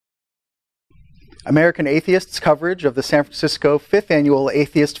American Atheists coverage of the San Francisco 5th Annual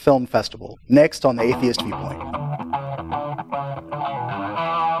Atheist Film Festival, next on the Atheist Viewpoint.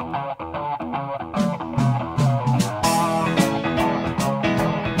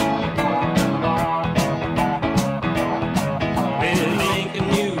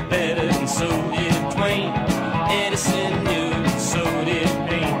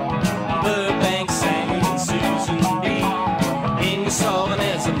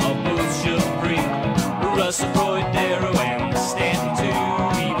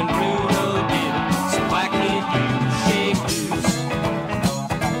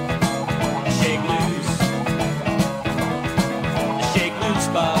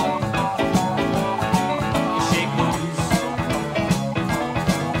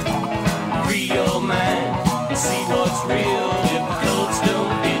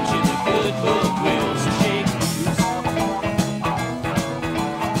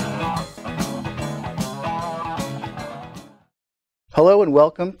 Hello and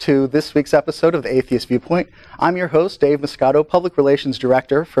welcome to this week's episode of the Atheist Viewpoint. I'm your host, Dave Muscato, Public Relations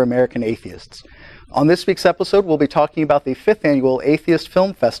Director for American Atheists. On this week's episode, we'll be talking about the 5th Annual Atheist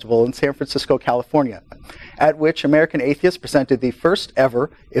Film Festival in San Francisco, California, at which American Atheists presented the first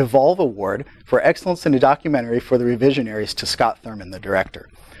ever EVOLVE Award for Excellence in a Documentary for the Revisionaries to Scott Thurman, the director.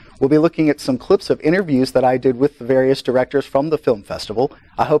 We'll be looking at some clips of interviews that I did with the various directors from the film festival.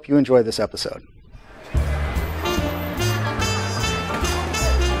 I hope you enjoy this episode.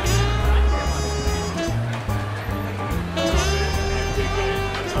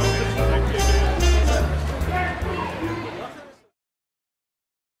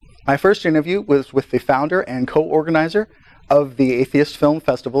 My first interview was with the founder and co-organizer of the Atheist Film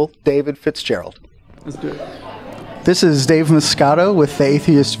Festival, David Fitzgerald. Let's do it. This is Dave Muscato with the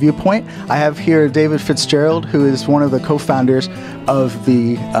Atheist Viewpoint. I have here David Fitzgerald, who is one of the co-founders of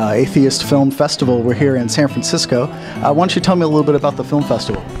the Atheist Film Festival. We're here in San Francisco. Why don't you tell me a little bit about the film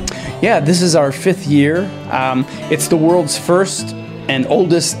festival? Yeah, this is our 5th year. It's the world's first and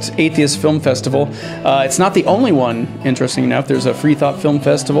oldest atheist film festival. It's not the only one, interesting enough. There's a Free Thought Film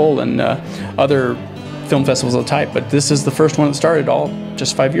Festival and other film festivals of the type, but this is the first one that started all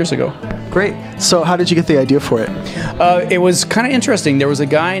just 5 years ago. Great. So how did you get the idea for it? It was kind of interesting. There was a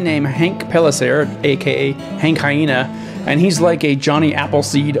guy named Hank Pellicer, aka Hank Hyena, and he's like a Johnny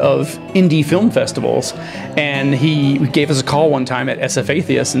Appleseed of indie film festivals. And he gave us a call one time at SF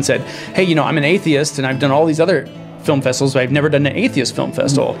Atheist and said, hey, you know, I'm an atheist and I've done all these other film festivals, but I've never done an atheist film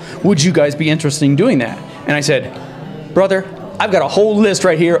festival. Would you guys be interested in doing that? And I said, brother, I've got a whole list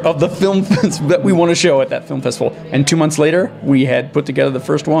right here of the films that we want to show at that film festival. And 2 months later, we had put together the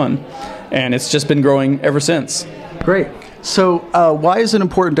first one, and it's just been growing ever since. Great. So why is it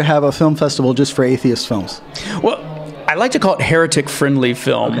important to have a film festival just for atheist films? Well, I like to call it heretic-friendly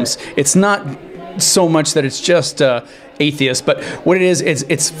films. Okay. It's not so much that it's just atheists, but what it is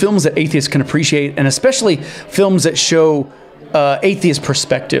it's films that atheists can appreciate, and especially films that show atheist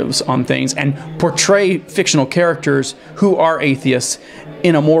perspectives on things and portray fictional characters who are atheists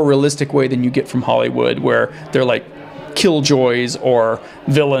in a more realistic way than you get from Hollywood, where they're like killjoys or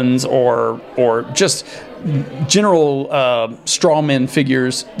villains or just general strawman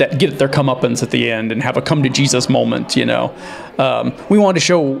figures that get their comeuppance at the end and have a come to Jesus moment, you know. We wanted to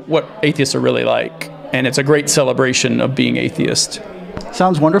show what atheists are really like, and it's a great celebration of being atheist.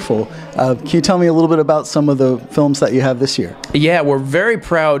 Sounds wonderful. Can you tell me a little bit about some of the films that you have this year? Yeah, we're very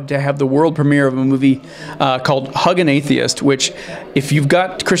proud to have the world premiere of a movie called Hug an Atheist, which, if you've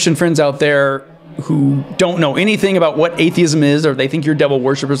got Christian friends out there who don't know anything about what atheism is, or they think you're devil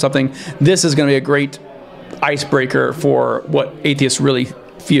worship or something, this is going to be a great icebreaker for what atheists really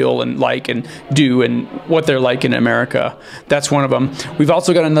feel and like and do and what they're like in America. That's one of them. We've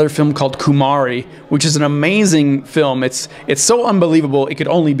also got another film called Kumari, which is an amazing film. It's so unbelievable it could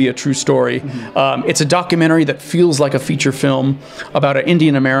only be a true story. It's a documentary that feels like a feature film about an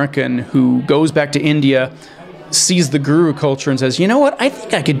Indian American who goes back to India, sees the guru culture and says, you know what, I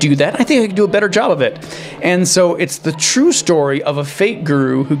think I could do that. I think I could do a better job of it. And so it's the true story of a fake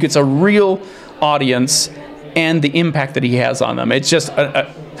guru who gets a real audience and the impact that he has on them. It's just,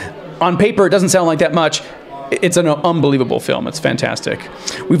 on paper, it doesn't sound like that much. It's an unbelievable film. It's fantastic.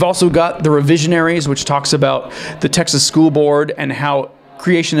 We've also got The Revisionaries, which talks about the Texas School Board and how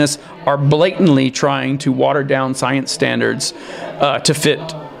creationists are blatantly trying to water down science standards to fit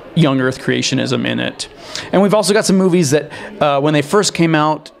young Earth creationism in it. And we've also got some movies that when they first came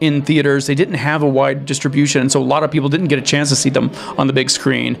out in theaters, they didn't have a wide distribution, and so a lot of people didn't get a chance to see them on the big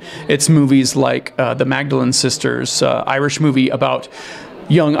screen. It's movies like The Magdalene Sisters, Irish movie about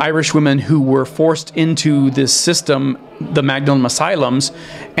young Irish women who were forced into this system, the Magdalene Asylums,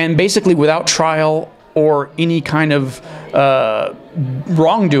 and basically without trial or any kind of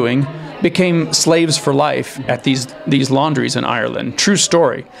wrongdoing, became slaves for life at these laundries in Ireland. True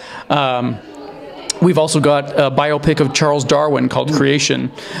story. We've also got a biopic of Charles Darwin called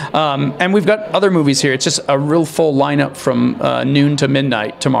Creation. And we've got other movies here. It's just a real full lineup from noon to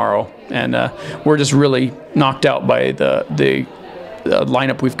midnight tomorrow. And we're just really knocked out by the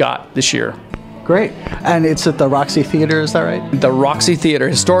lineup we've got this year. Great. And it's at the Roxy Theater, is that right? The Roxy Theater,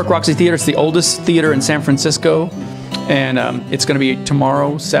 historic Roxy Theater. It's the oldest theater in San Francisco. And it's going to be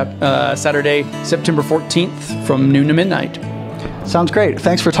tomorrow, Saturday, September 14th from noon to midnight. Sounds great.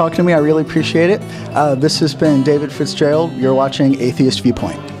 Thanks for talking to me. I really appreciate it. This has been David Fitzgerald. You're watching Atheist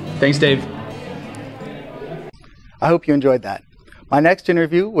Viewpoint. Thanks, Dave. I hope you enjoyed that. My next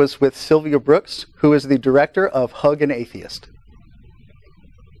interview was with Sylvia Brooks, who is the director of Hug an Atheist.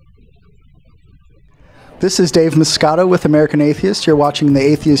 This is Dave Muscato with American Atheists. You're watching the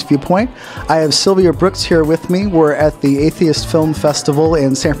Atheist Viewpoint. I have Sylvia Brooks here with me. We're at the Atheist Film Festival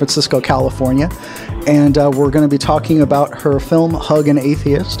in San Francisco, California, and we're going to be talking about her film, Hug an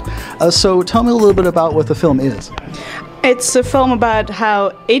Atheist. So tell me a little bit about what the film is. It's a film about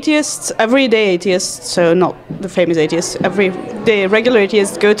how atheists, everyday atheists, so not the famous atheists, everyday regular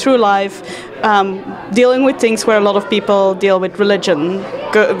atheists go through life dealing with things where a lot of people deal with religion.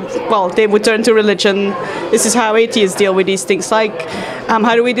 They would turn to religion. This is how atheists deal with these things, like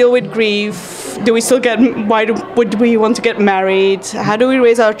how do we deal with grief? Do we still would we want to get married? How do we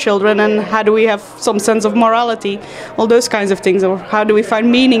raise our children, and how do we have some sense of morality? All those kinds of things, or how do we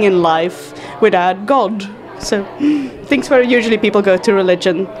find meaning in life without God? So, things where usually people go to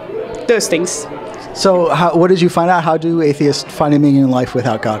religion, those things. So, what did you find out? How do atheists find a meaning in life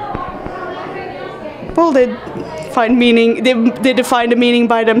without God? Well, they find meaning, they define the meaning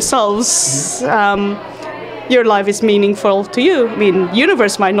by themselves. Your life is meaningful to you. I mean,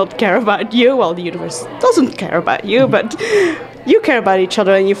 universe might not care about you. Well, the universe doesn't care about you, but you care about each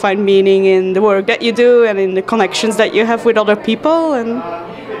other, and you find meaning in the work that you do and in the connections that you have with other people. And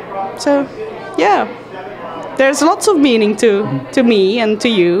so, yeah. There's lots of meaning to me and to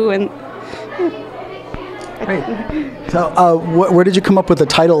you, and Great. So, where did you come up with the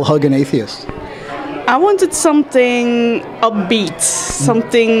title "Hug an Atheist"? I wanted something upbeat,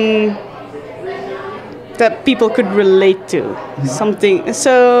 something that people could relate to, something.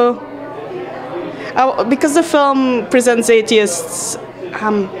 So, because the film presents atheists,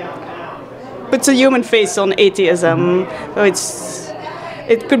 puts a human face on atheism, so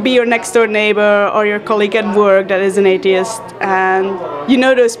it could be your next door neighbor or your colleague at work that is an atheist, and you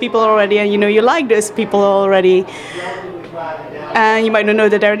know those people already, and you know you like those people already, and you might not know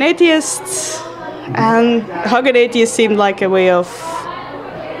that they're an atheist, and Hug an Atheist seemed like a way of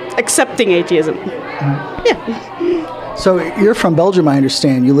accepting atheism. Yeah. So you're from Belgium, I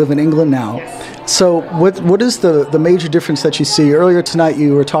understand. You live in England now. So what is the major difference that you see? Earlier tonight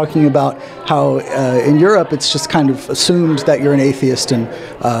you were talking about how in Europe it's just kind of assumed that you're an atheist, and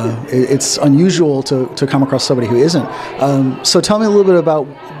it's unusual to come across somebody who isn't. So tell me a little bit about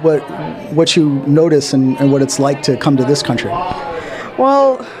what you notice and what it's like to come to this country.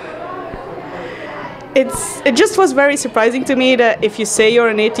 Well, it just was very surprising to me that if you say you're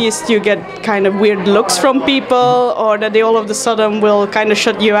an atheist, you get kind of weird looks from people, or that they all of a sudden will kind of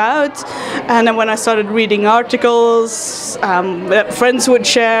shut you out. And then when I started reading articles that friends would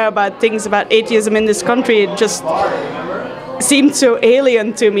share about things about atheism in this country, it just seemed so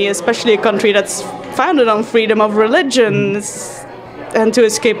alien to me, especially a country that's founded on freedom of religion and to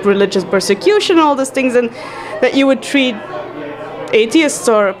escape religious persecution, all those things, and that you would treat atheists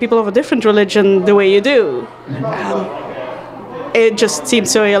or people of a different religion the way you do. It just seemed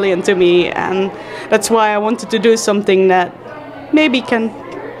so alien to me, and that's why I wanted to do something that maybe can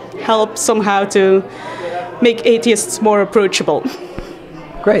help somehow to make atheists more approachable.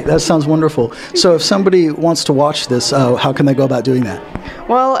 Great, that sounds wonderful. So if somebody wants to watch this, how can they go about doing that?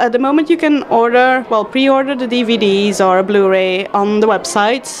 Well, at the moment you can pre-order the DVDs or a Blu-ray on the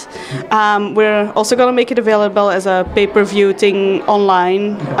website. We're also going to make it available as a pay-per-view thing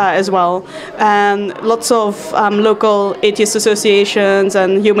online as well. And lots of local atheist associations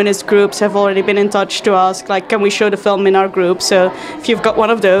and humanist groups have already been in touch to ask, like, can we show the film in our group? So if you've got one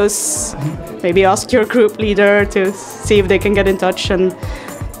of those, maybe ask your group leader to see if they can get in touch. And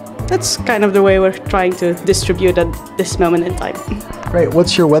that's kind of the way we're trying to distribute at this moment in time. Great.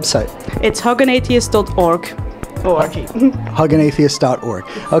 What's your website? It's huganatheist.org. huganatheist.org.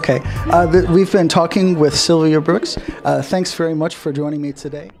 Okay. We've been talking with Sylvia Brooks. Thanks very much for joining me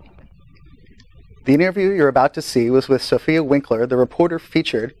today. The interview you're about to see was with Sophia Winkler, the reporter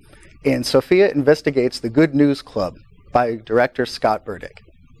featured in Sophia Investigates the Good News Club by director Scott Burdick.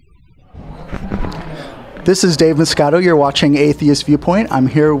 This is Dave Muscato. You're watching Atheist Viewpoint. I'm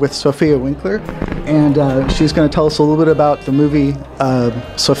here with Sophia Winkler, and she's going to tell us a little bit about the movie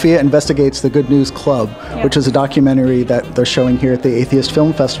Sophia Investigates the Good News Club, which is a documentary that they're showing here at the Atheist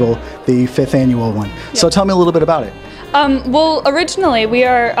Film Festival, the 5th annual one. So tell me a little bit about it. Well, originally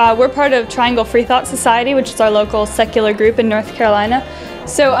we're part of Triangle Free Thought Society, which is our local secular group in North Carolina.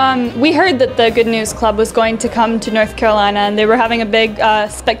 So we heard that the Good News Club was going to come to North Carolina, and they were having a big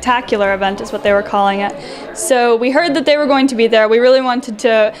spectacular event is what they were calling it. So we heard that they were going to be there. We really wanted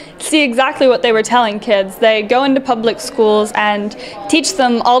to see exactly what they were telling kids. They go into public schools and teach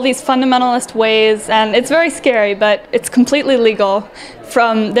them all these fundamentalist ways, and it's very scary, but it's completely legal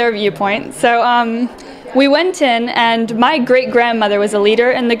from their viewpoint. So we went in, and my great-grandmother was a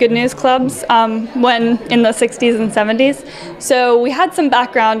leader in the Good News Clubs when in the 60s and 70s. So we had some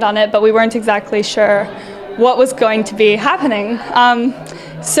background on it, but we weren't exactly sure what was going to be happening.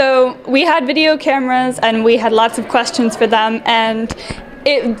 So we had video cameras, and we had lots of questions for them, and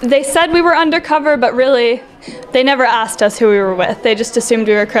they said we were undercover, but really they never asked us who we were with. They just assumed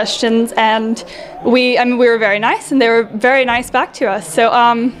we were Christians, and we were very nice, and they were very nice back to us. So,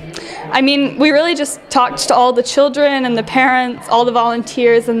 we really just talked to all the children and the parents, all the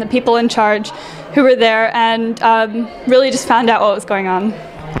volunteers and the people in charge who were there, and really just found out what was going on.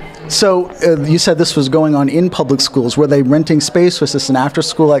 So you said this was going on in public schools. Were they renting space? Was this an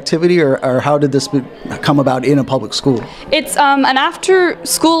after-school activity, or how did this come about in a public school? It's an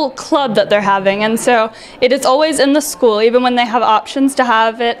after-school club that they're having, and so it is always in the school, even when they have options to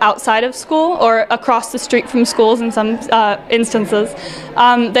have it outside of school or across the street from schools in some instances.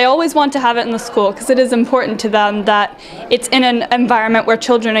 They always want to have it in the school because it is important to them that it's in an environment where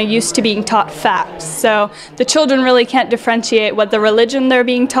children are used to being taught facts. So the children really can't differentiate what the religion they're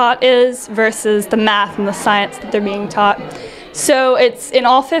being taught is versus the math and the science that they're being taught. So it's in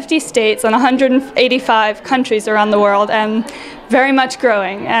all 50 states and 185 countries around the world, and very much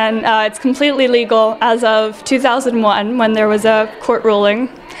growing. And it's completely legal as of 2001, when there was a court ruling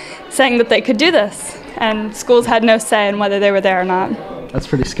saying that they could do this, and schools had no say in whether they were there or not. That's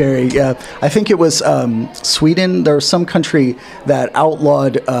pretty scary. Yeah, I think it was Sweden. There was some country that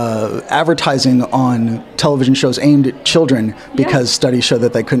outlawed advertising on television shows aimed at children because studies show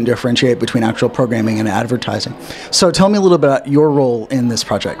that they couldn't differentiate between actual programming and advertising. So tell me a little bit about your role in this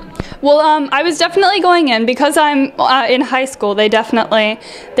project. Well, I was definitely going in because I'm in high school. They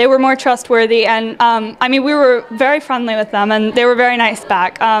were more trustworthy, and we were very friendly with them, and they were very nice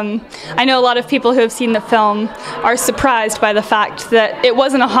back. I know a lot of people who have seen the film are surprised by the fact that it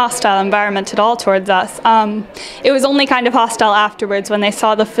wasn't a hostile environment at all towards us. It was only kind of hostile afterwards when they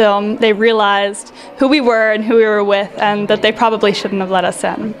saw the film. They realized who we were and who we were with, and that they probably shouldn't have let us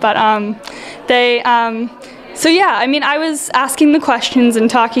in. But so yeah, I was asking the questions and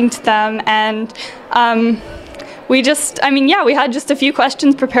talking to them, and we had just a few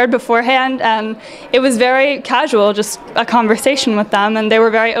questions prepared beforehand, and it was very casual, just a conversation with them, and they were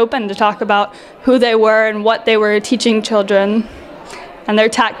very open to talk about who they were and what they were teaching children and their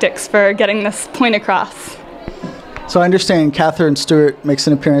tactics for getting this point across. So I understand Catherine Stewart makes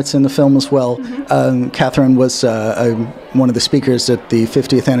an appearance in the film as well. Catherine was one of the speakers at the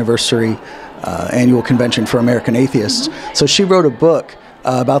 50th anniversary annual convention for American Atheists. So she wrote a book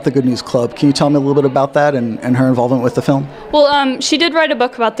about the Good News Club. Can you tell me a little bit about that and her involvement with the film? Well, she did write a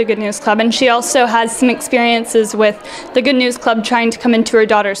book about the Good News Club, and she also has some experiences with the Good News Club trying to come into her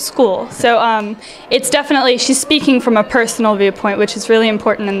daughter's school. So it's definitely, she's speaking from a personal viewpoint, which is really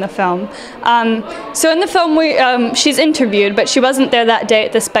important in the film. So in the film, she's interviewed, but she wasn't there that day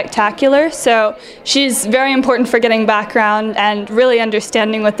at the spectacular, so she's very important for getting background and really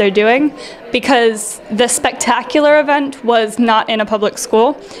understanding what they're doing, because the spectacular event was not in a public school.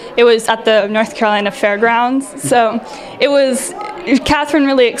 It was at the North Carolina Fairgrounds. So Catherine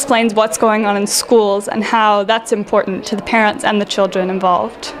really explains what's going on in schools and how that's important to the parents and the children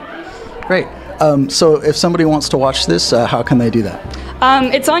involved. Great. So if somebody wants to watch this, how can they do that?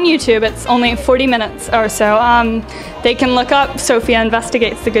 It's on YouTube. It's only 40 minutes or so. They can look up Sophia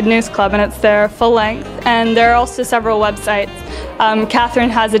Investigates the Good News Club, and it's their full length. And there are also several websites. Catherine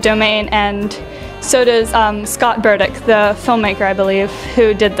has a domain, and so does Scott Burdick, the filmmaker, I believe,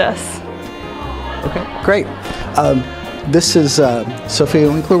 who did this. Okay, great. This is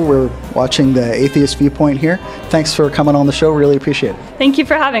Sophia Winkler. We're watching the Atheist Viewpoint here. Thanks for coming on the show. Really appreciate it. Thank you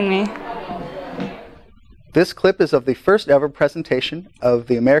for having me. This clip is of the first ever presentation of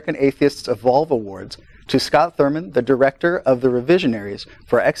the American Atheists EVOLVE Awards to Scott Thurman, the director of the Revisionaries,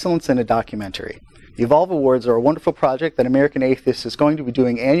 for excellence in a documentary. The EVOLVE Awards are a wonderful project that American Atheists is going to be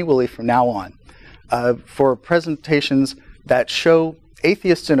doing annually from now on for presentations that show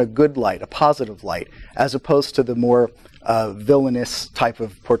atheists in a good light, a positive light, as opposed to the more villainous type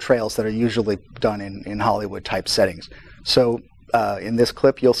of portrayals that are usually done in Hollywood type settings. So in this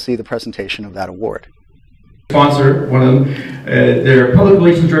clip, you'll see the presentation of that award. Sponsor, one of them, their public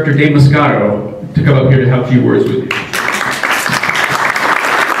relations director, Dave Muscato, to come up here to have a few words with you.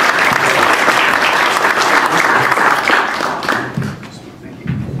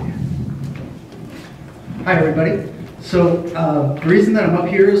 Hi, everybody. So the reason that I'm up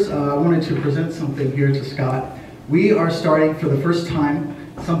here is I wanted to present something here to Scott. We are starting for the first time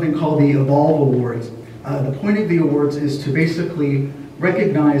something called the EVOLVE Awards. The point of the awards is to basically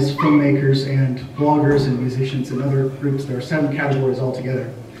recognize filmmakers and bloggers and musicians and other groups. There are 7 categories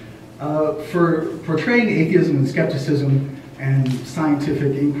altogether. For portraying atheism and skepticism and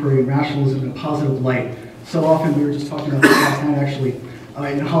scientific inquiry and rationalism in a positive light. So often, we were just talking about this last night actually,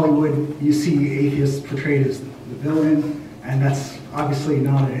 in Hollywood you see atheists portrayed as the villain, and that's obviously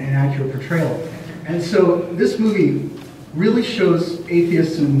not an accurate portrayal. And so this movie really shows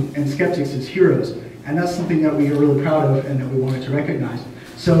atheists and skeptics as heroes. And that's something that we are really proud of and that we wanted to recognize.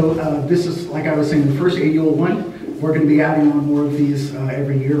 So this is, like I was saying, the first annual one. We're going to be adding on more of these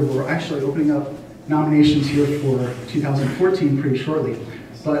every year. We're actually opening up nominations here for 2014 pretty shortly.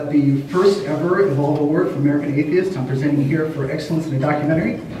 But the first ever EVOLVE Award for American Atheists, I'm presenting here for excellence in a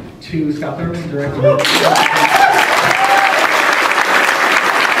documentary to Scott Thurman, director.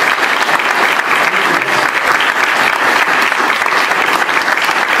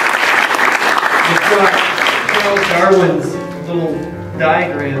 Charles Darwin's little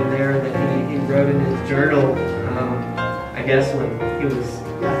diagram there that he wrote in his journal, I guess when he was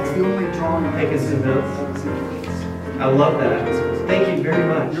the only drawing taking some notes. I love that. Thank you very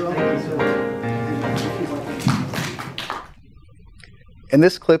much. Thank you so much. In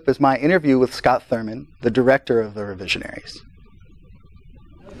this clip is my interview with Scott Thurman, the director of the Revisionaries.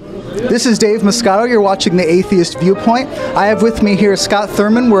 This is Dave Muscato. You're watching the Atheist Viewpoint. I have with me here Scott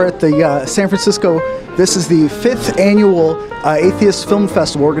Thurman. We're at the San Francisco. This is the 5th annual Atheist Film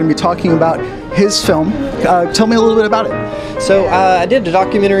Festival. We're going to be talking about his film. Tell me a little bit about it. So I did a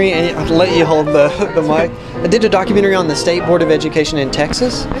documentary, and I'll let you hold the mic. I did a documentary on the State Board of Education in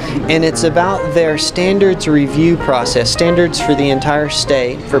Texas, and it's about their standards review process, standards for the entire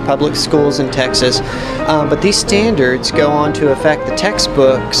state for public schools in Texas. But these standards go on to affect the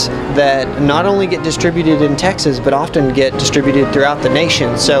textbooks that not only get distributed in Texas, but often get distributed throughout the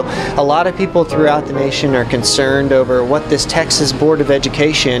nation. So a lot of people throughout the nation are concerned over what this Texas Board of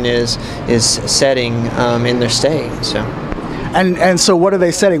Education is setting in their state. And so what are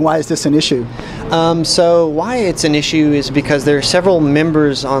they setting? Why is this an issue? So why it's an issue is because there are several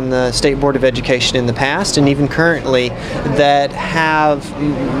members on the State Board of Education in the past and even currently that have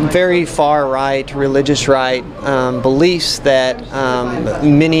very far-right, religious right beliefs that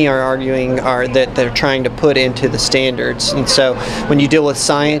many are arguing that they're trying to put into the standards. And so when you deal with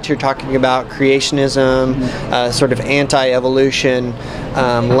science, you're talking about creationism, sort of anti-evolution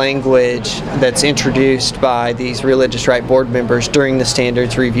language that's introduced by these religious right board members during the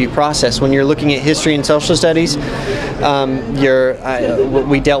standards review process. When you're looking at history and social studies, we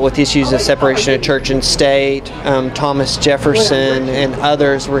dealt with issues of separation of church and state. Thomas Jefferson and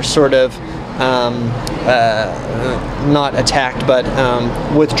others were sort of not attacked, but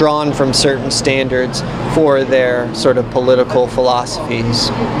withdrawn from certain standards for their sort of political philosophies.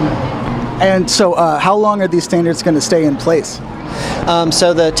 And so how long are these standards going to stay in place?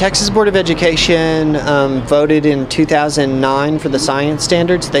 So the Texas Board of Education voted in 2009 for the science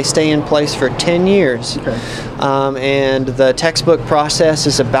standards. They stay in place for 10 years. Okay. And the textbook process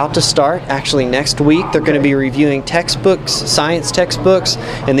is about to start. Actually, next week they're going to be reviewing textbooks, science textbooks,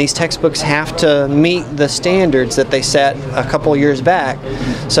 and these textbooks have to meet the standards that they set a couple years back.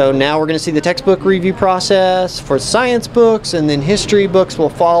 So now we're going to see the textbook review process for science books, and then history books will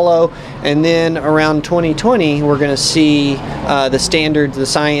follow. And then around 2020, we're going to see the standards, the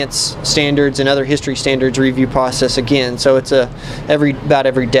science standards, and other history standards review process again. So it's about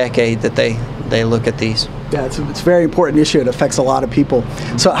every decade that they look at these. Yeah, it's a very important issue. It affects a lot of people.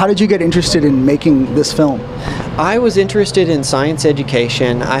 So how did you get interested in making this film? I was interested in science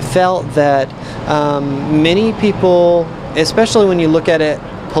education. I felt that many people, especially when you look at it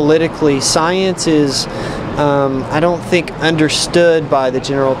politically, science is I don't think understood by the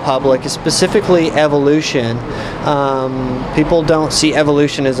general public, specifically evolution. People don't see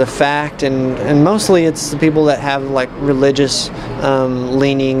evolution as a fact, and mostly it's the people that have like religious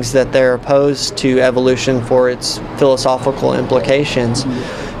leanings that they're opposed to evolution for its philosophical implications.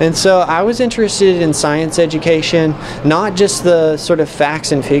 And so I was interested in science education, not just the sort of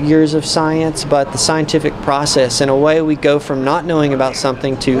facts and figures of science, but the scientific process. In a way, we go from not knowing about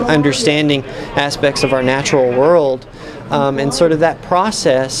something to understanding aspects of our natural world. And sort of that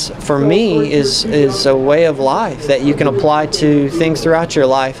process, for me, is a way of life that you can apply to things throughout your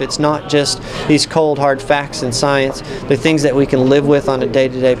life. It's not just these cold, hard facts in science. They're things that we can live with on a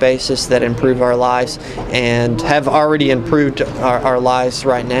day-to-day basis that improve our lives and have already improved our lives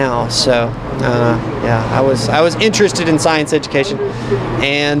right now. So, yeah, I was interested in science education,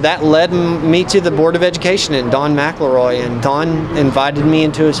 and that led me to the Board of Education and Don McElroy. And Don invited me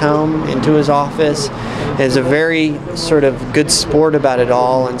into his home, into his office. Is a very sort of good sport about it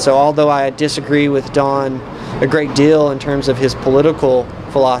all, and so although I disagree with Don a great deal in terms of his political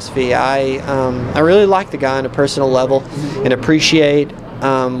philosophy, I really like the guy on a personal level and appreciate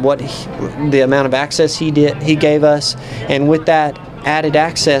the amount of access he gave us, and with that added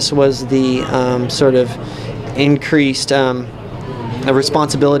access was the sort of increased a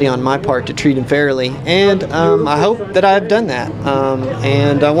responsibility on my part to treat him fairly, and I hope that I've done that.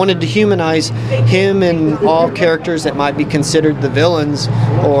 And I wanted to humanize him and all characters that might be considered the villains,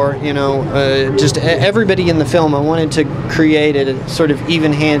 or just everybody in the film. I wanted to create a sort of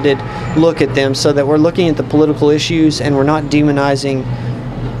even-handed look at them, so that we're looking at the political issues and we're not demonizing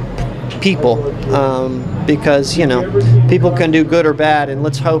people, because people can do good or bad, and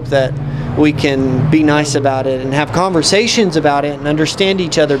let's hope that we can be nice about it and have conversations about it and understand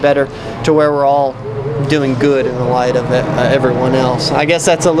each other better, to where we're all doing good in the light of everyone else. I guess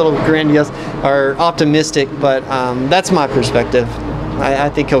that's a little grandiose or optimistic, but that's my perspective. I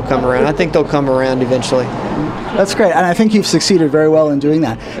think he'll come around. I think they'll come around eventually. That's great, and I think you've succeeded very well in doing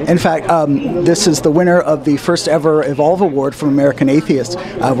that. In fact, this is the winner of the first ever EVOLVE Award from American Atheists.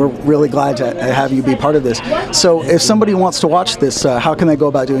 We're really glad to have you be part of this. So if somebody wants to watch this, how can they go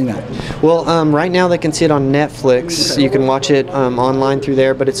about doing that? Well, right now they can see it on Netflix. You can watch it online through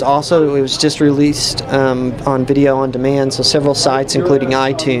there, but it was just released on video on demand, so several sites, including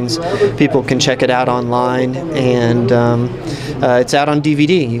iTunes, people can check it out online, and it's out on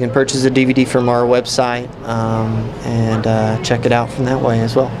DVD. You can purchase a DVD from our website, and check it out from that way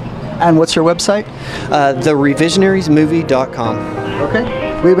as well. And what's your website? TheRevisionariesMovie.com. Okay.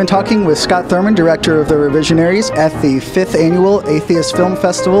 We've been talking with Scott Thurman, director of The Revisionaries, at the 5th Annual Atheist Film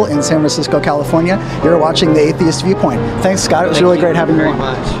Festival in San Francisco, California. You're watching The Atheist Viewpoint. Thanks, Scott. It was really great having you on.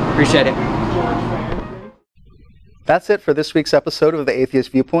 Thank you very much. Appreciate it. That's it for this week's episode of The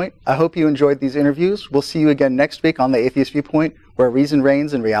Atheist Viewpoint. I hope you enjoyed these interviews. We'll see you again next week on The Atheist Viewpoint, where reason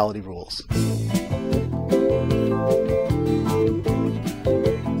reigns and reality rules.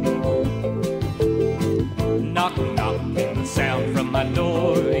 Knock, knock, and the sound from my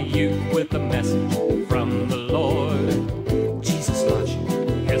door, you with a message from the Lord. Jesus loves you,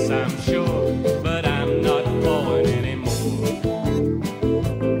 yes I'm sure, but I'm not born anymore.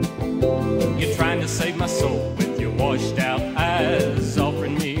 You're trying to save my soul with your washed out eyes,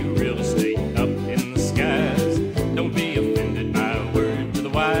 offering me real estate up in the skies. Don't be offended by a word to the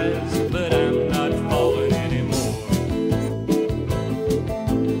wise, but I'm not falling anymore.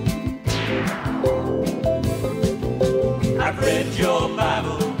 I've read your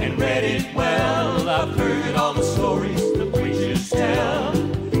Bible and read it well. I've heard all the stories the preachers tell.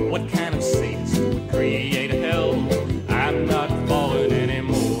 What kind of saints would create a hell? I'm not falling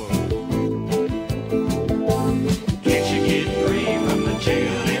anymore. Can't you get free from the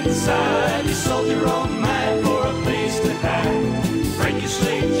jail inside? You sold your own mind for a place to hide. Break your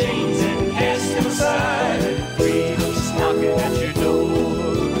slave chains and cast them aside. Freedom's knocking at your door.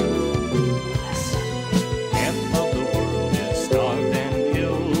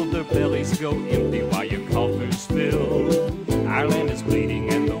 Bellies go empty while your coffers fill. Our land is bleeding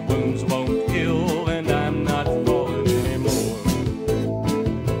and the wounds won't heal, and I'm not falling anymore.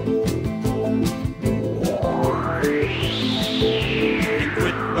 You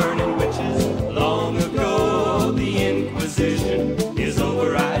quit burning witches long ago. The Inquisition is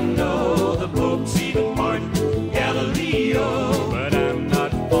over, I know. The Pope's even pardoned Galileo, but I'm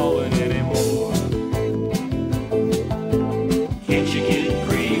not falling anymore. Can't you get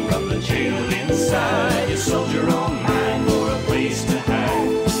free from the jail inside? You sold your own mind for a place to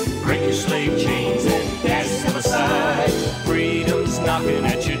hide. Break your slave chains and cast them aside. Freedom's knocking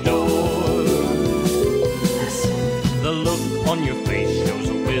at your door. The look on your face shows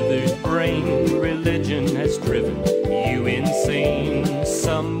a withered brain. brain. Religion has driven you insane.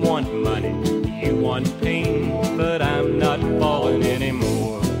 Some want money, you want pain, but I'm not falling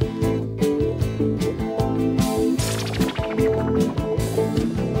anymore.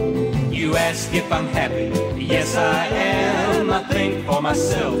 You ask if I'm happy, yes I am. I think for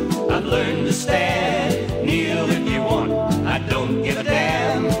myself, I've learned to stand. Kneel if you want, I don't give a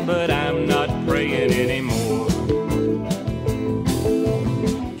damn, but I'm not praying anymore.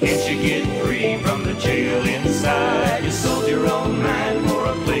 Can't you get free from the jail inside? You sold your own mind for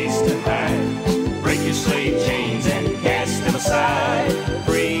a place to hide. Break your slave chains and cast them aside.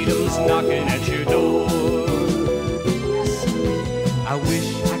 Freedom's knocking at your door. I wish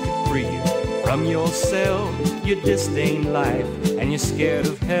I could free you from your cell. You disdain life and you're scared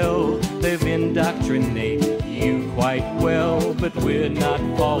of hell. They've indoctrinated you quite well, but we're not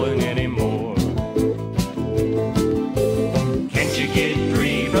falling anymore.